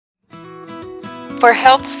For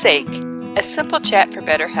health's sake, a simple chat for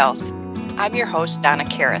better health. I'm your host, Donna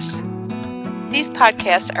Karras. These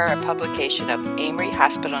podcasts are a publication of Amory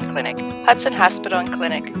Hospital and Clinic, Hudson Hospital and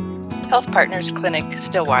Clinic, Health Partners Clinic,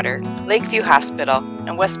 Stillwater, Lakeview Hospital,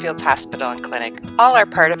 and Westfields Hospital and Clinic. All are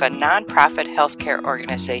part of a nonprofit healthcare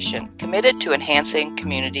organization committed to enhancing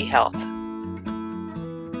community health.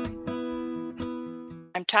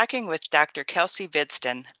 I'm talking with Dr. Kelsey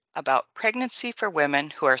Vidston about pregnancy for women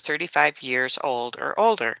who are 35 years old or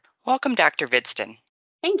older. Welcome, Dr. Vidston.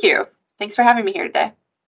 Thank you. Thanks for having me here today.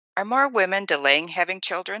 Are more women delaying having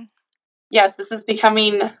children? Yes, this is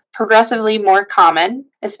becoming progressively more common,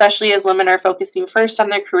 especially as women are focusing first on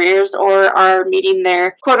their careers or are meeting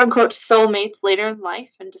their quote-unquote soulmates later in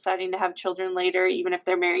life and deciding to have children later, even if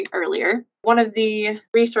they're married earlier. One of the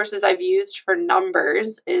resources I've used for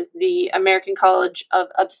numbers is the American College of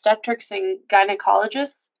Obstetrics and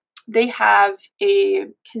Gynecologists. They have a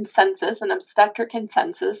consensus, an obstetric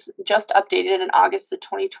consensus, just updated in August of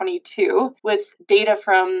 2022 with data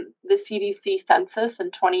from the CDC census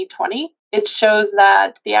in 2020. It shows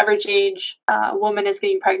that the average age a woman is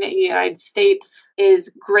getting pregnant in the United States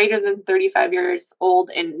is greater than 35 years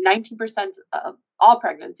old in 19% of all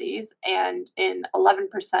pregnancies and in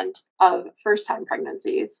 11% of first-time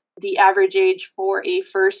pregnancies. The average age for a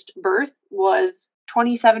first birth was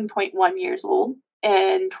 27.1 years old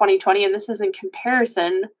in 2020, and this is in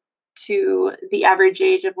comparison to the average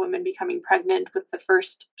age of women becoming pregnant with the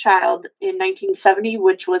first child in 1970,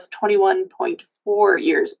 which was 21.4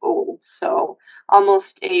 years old. So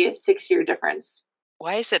almost a 6-year difference.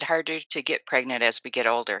 Why is it harder to get pregnant as we get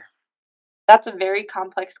older? That's a very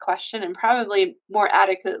complex question and probably more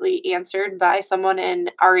adequately answered by someone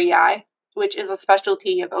in REI, which is a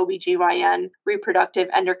specialty of OBGYN, reproductive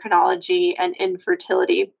endocrinology, and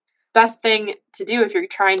infertility. Best thing to do if you're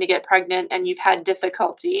trying to get pregnant and you've had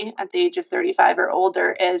difficulty at the age of 35 or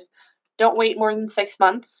older is don't wait more than 6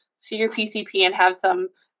 months. See your PCP and have some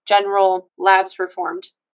general labs performed.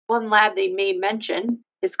 One lab they may mention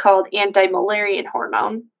is called anti-Müllerian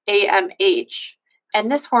hormone, AMH. And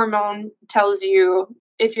this hormone tells you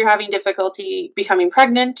if you're having difficulty becoming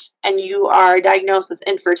pregnant and you are diagnosed with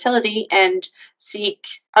infertility and seek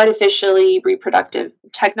artificially reproductive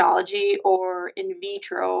technology or in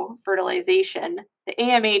vitro fertilization, the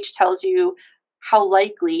AMH tells you how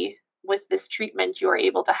likely with this treatment you are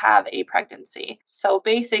able to have a pregnancy. So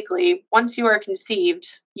basically, once you are conceived,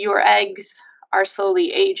 your eggs are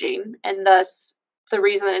slowly aging, and thus the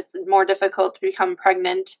reason that it's more difficult to become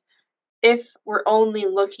pregnant if we're only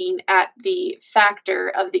looking at the factor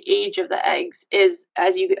of the age of the eggs is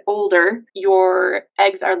as you get older, your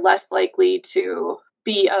eggs are less likely to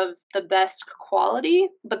be of the best quality.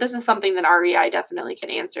 But this is something that REI definitely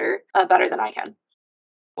can answer better than I can.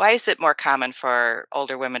 Why is it more common for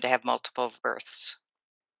older women to have multiple births?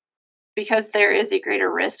 Because there is a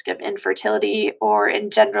greater risk of infertility or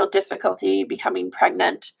in general difficulty becoming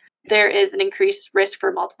pregnant. There is an increased risk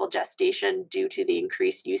for multiple gestation due to the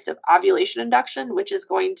increased use of ovulation induction, which is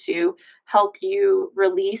going to help you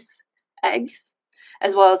release eggs,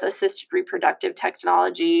 as well as assisted reproductive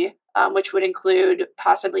technology, which would include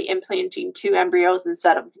possibly implanting 2 embryos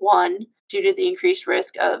instead of 1 due to the increased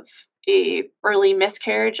risk of a early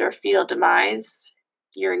miscarriage or fetal demise.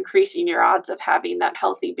 You're increasing your odds of having that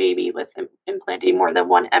healthy baby with implanting more than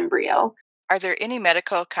 1 embryo. Are there any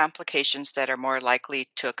medical complications that are more likely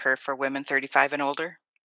to occur for women 35 and older?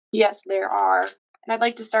 Yes, there are. And I'd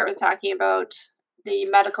like to start with talking about the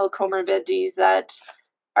medical comorbidities that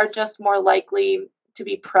are just more likely to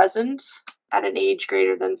be present at an age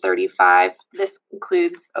greater than 35. This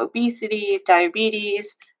includes obesity,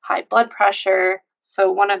 diabetes, high blood pressure.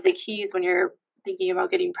 So one of the keys when you're thinking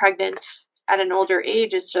about getting pregnant at an older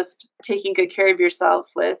age is just taking good care of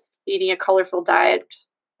yourself with eating a colorful diet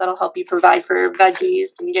that'll help you provide for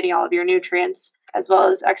veggies and getting all of your nutrients, as well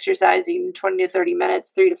as exercising 20 to 30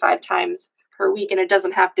 minutes, 3 to 5 times per week. And it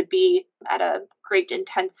doesn't have to be at a great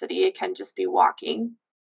intensity. It can just be walking.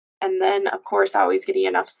 And then, of course, always getting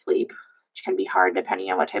enough sleep, which can be hard depending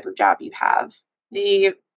on what type of job you have.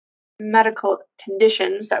 The medical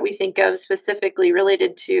conditions that we think of specifically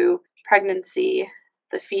related to pregnancy,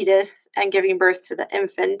 the fetus, and giving birth to the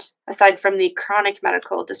infant, aside from the chronic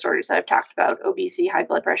medical disorders that I've talked about, obesity, high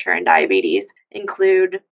blood pressure, and diabetes,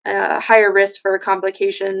 include higher risk for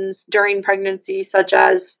complications during pregnancy, such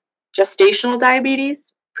as gestational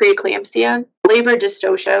diabetes, preeclampsia, labor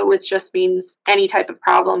dystocia, which just means any type of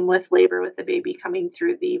problem with labor with the baby coming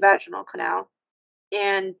through the vaginal canal.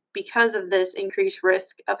 And because of this increased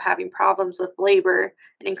risk of having problems with labor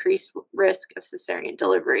and increased risk of cesarean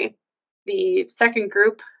delivery. The second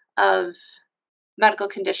group of medical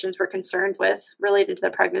conditions we're concerned with related to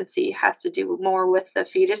the pregnancy has to do more with the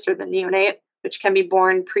fetus or the neonate, which can be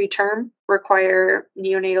born preterm, require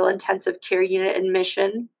neonatal intensive care unit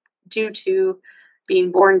admission due to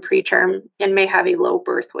being born preterm, and may have a low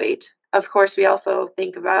birth weight. Of course, we also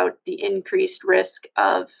think about the increased risk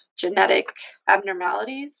of genetic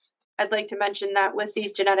abnormalities. I'd like to mention that with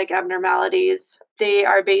these genetic abnormalities, they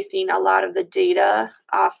are basing a lot of the data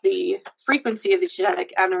off the frequency of the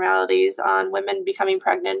genetic abnormalities on women becoming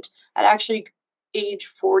pregnant at actually age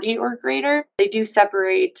 40 or greater. They do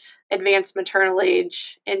separate advanced maternal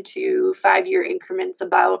age into 5-year increments,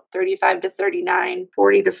 about 35 to 39,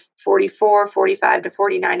 40 to 44, 45 to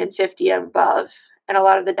 49, and 50 and above. And a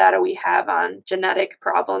lot of the data we have on genetic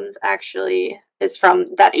problems actually is from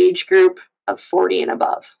that age group of 40 and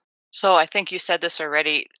above. So I think you said this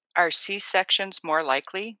already. Are C-sections more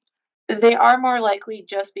likely? They are more likely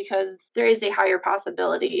just because there is a higher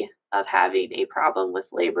possibility of having a problem with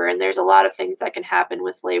labor. And there's a lot of things that can happen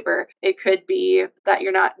with labor. It could be that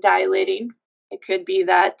you're not dilating. It could be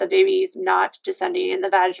that the baby's not descending in the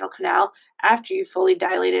vaginal canal after you fully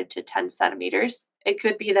dilated to 10 centimeters. It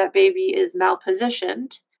could be that baby is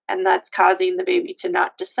malpositioned, and that's causing the baby to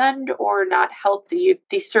not descend or not help the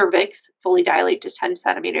cervix fully dilate to 10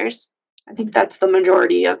 centimeters. I think that's the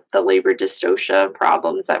majority of the labor dystocia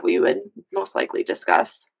problems that we would most likely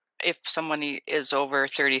discuss. If someone is over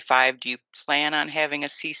 35, do you plan on having a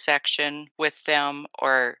C-section with them,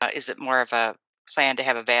 or is it more of a plan to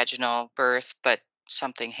have a vaginal birth, but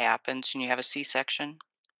something happens and you have a C-section?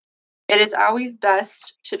 It is always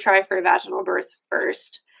best to try for a vaginal birth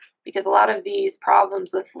first, because a lot of these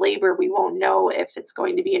problems with labor, we won't know if it's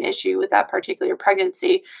going to be an issue with that particular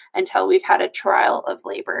pregnancy until we've had a trial of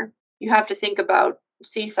labor. You have to think about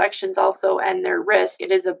C-sections also and their risk.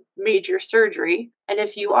 It is a major surgery. And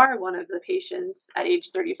if you are one of the patients at age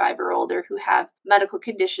 35 or older who have medical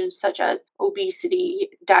conditions such as obesity,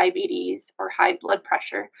 diabetes, or high blood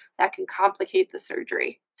pressure, that can complicate the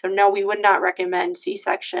surgery. So no, we would not recommend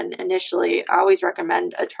C-section initially. I always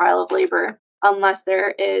recommend a trial of labor unless there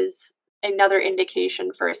is another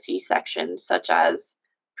indication for a C-section, such as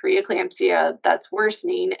preeclampsia that's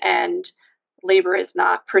worsening and labor is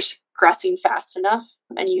not progressing fast enough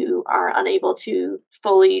and you are unable to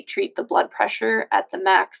fully treat the blood pressure at the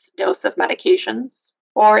max dose of medications.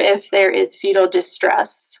 Or if there is fetal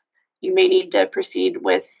distress, you may need to proceed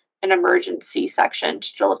with an emergency C-section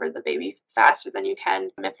to deliver the baby faster than you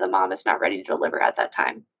can if the mom is not ready to deliver at that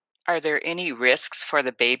time. Are there any risks for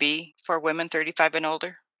the baby for women 35 and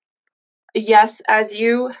older? Yes, as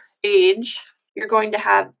you age, you're going to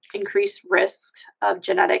have increased risk of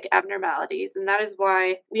genetic abnormalities. And that is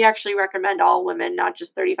why we actually recommend all women, not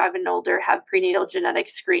just 35 and older, have prenatal genetic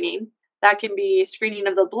screening. That can be screening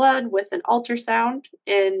of the blood with an ultrasound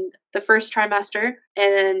in the first trimester.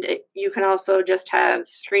 And you can also just have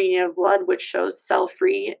screening of blood, which shows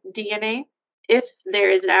cell-free DNA. If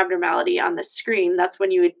there is an abnormality on the screen, that's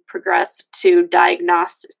when you would progress to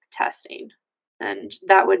diagnostic testing. And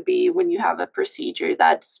that would be when you have a procedure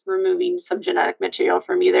that's removing some genetic material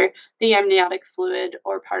from either the amniotic fluid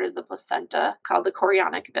or part of the placenta called the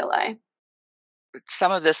chorionic villi.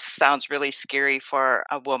 Some of this sounds really scary for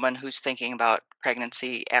a woman who's thinking about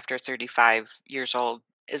pregnancy after 35 years old.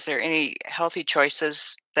 Is there any healthy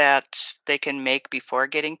choices that they can make before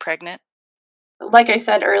getting pregnant? Like I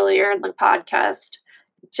said earlier in the podcast,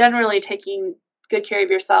 generally taking good care of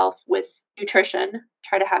yourself with nutrition.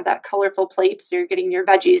 Try to have that colorful plate so you're getting your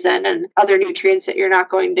veggies in and other nutrients that you're not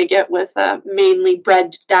going to get with a mainly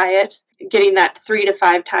bread diet. Getting that 3 to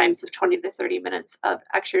 5 times of 20 to 30 minutes of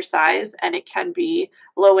exercise, and it can be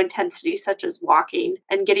low intensity, such as walking,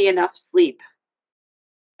 and getting enough sleep.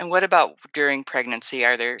 And what about during pregnancy?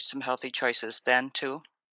 Are there some healthy choices then too?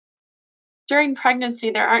 During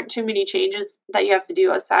pregnancy, there aren't too many changes that you have to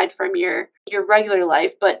do aside from your regular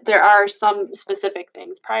life, but there are some specific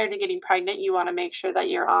things. Prior to getting pregnant, you want to make sure that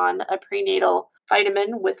you're on a prenatal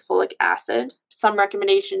vitamin with folic acid. Some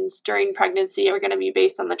recommendations during pregnancy are going to be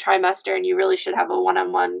based on the trimester, and you really should have a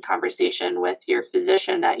one-on-one conversation with your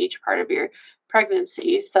physician at each part of your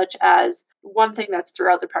pregnancy, such as one thing that's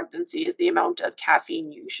throughout the pregnancy is the amount of caffeine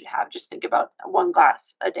you should have. Just think about 1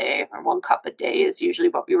 glass a day or 1 cup a day is usually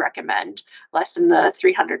what we recommend, less than the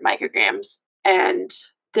 300 micrograms. And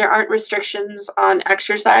there aren't restrictions on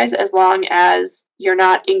exercise as long as you're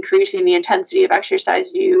not increasing the intensity of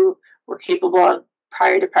exercise you were capable of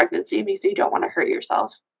prior to pregnancy, because you don't want to hurt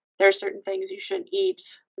yourself. There are certain things you shouldn't eat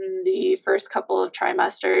in the first couple of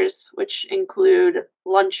trimesters, which include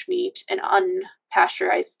lunch meat and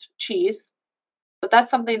unpasteurized cheese. But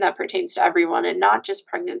that's something that pertains to everyone and not just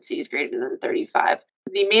pregnancies greater than 35.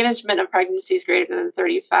 The management of pregnancies greater than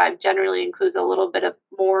 35 generally includes a little bit of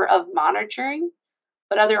more of monitoring,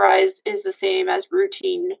 but otherwise is the same as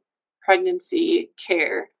routine pregnancy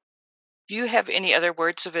care. Do you have any other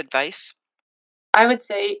words of advice? I would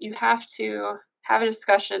say you have to have a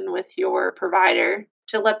discussion with your provider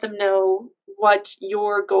to let them know what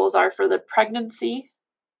your goals are for the pregnancy.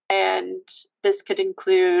 And this could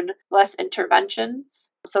include less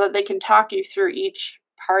interventions so that they can talk you through each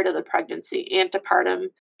part of the pregnancy, antepartum,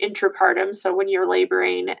 intrapartum, so when you're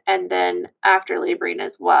laboring, and then after laboring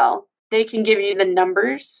as well. They can give you the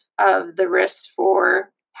numbers of the risks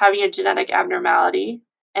for having a genetic abnormality.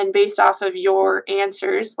 And based off of your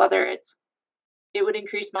answers, whether it would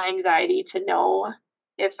increase my anxiety to know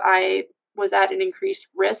if I was at an increased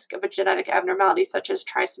risk of a genetic abnormality such as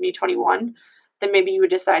trisomy 21, then maybe you would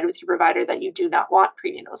decide with your provider that you do not want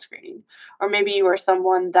prenatal screening. Or maybe you are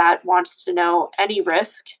someone that wants to know any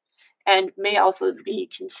risk and may also be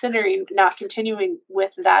considering not continuing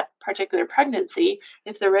with that particular pregnancy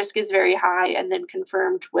if the risk is very high and then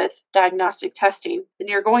confirmed with diagnostic testing, then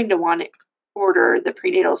you're going to want to order the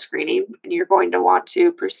prenatal screening and you're going to want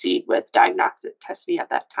to proceed with diagnostic testing at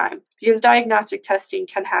that time because diagnostic testing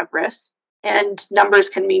can have risks and numbers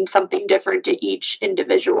can mean something different to each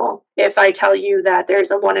individual. If I tell you that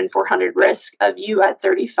there's a 1 in 400 risk of you at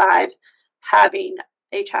 35 having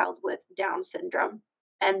a child with Down syndrome,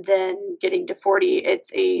 and then getting to 40,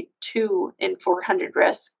 it's a 2 in 400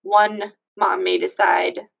 risk. One mom may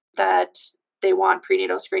decide that they want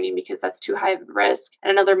prenatal screening because that's too high of a risk,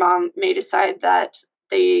 and another mom may decide that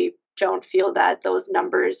they don't feel that those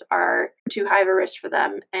numbers are too high of a risk for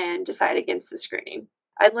them and decide against the screening.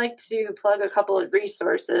 I'd like to plug a couple of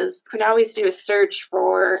resources. You can always do a search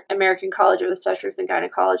for American College of Obstetrics and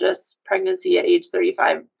Gynecologists, pregnancy at age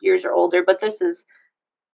 35 years or older, but this is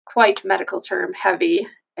quite medical term heavy.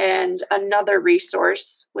 And another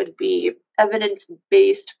resource would be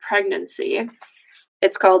Evidence-Based Pregnancy.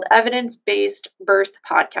 It's called Evidence-Based Birth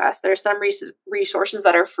Podcast. There are some resources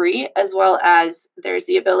that are free, as well as there's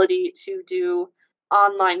the ability to do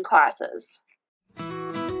online classes.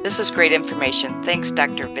 This is great information. Thanks,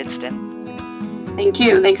 Dr. Vidston. Thank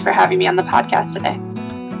you. Thanks for having me on the podcast today.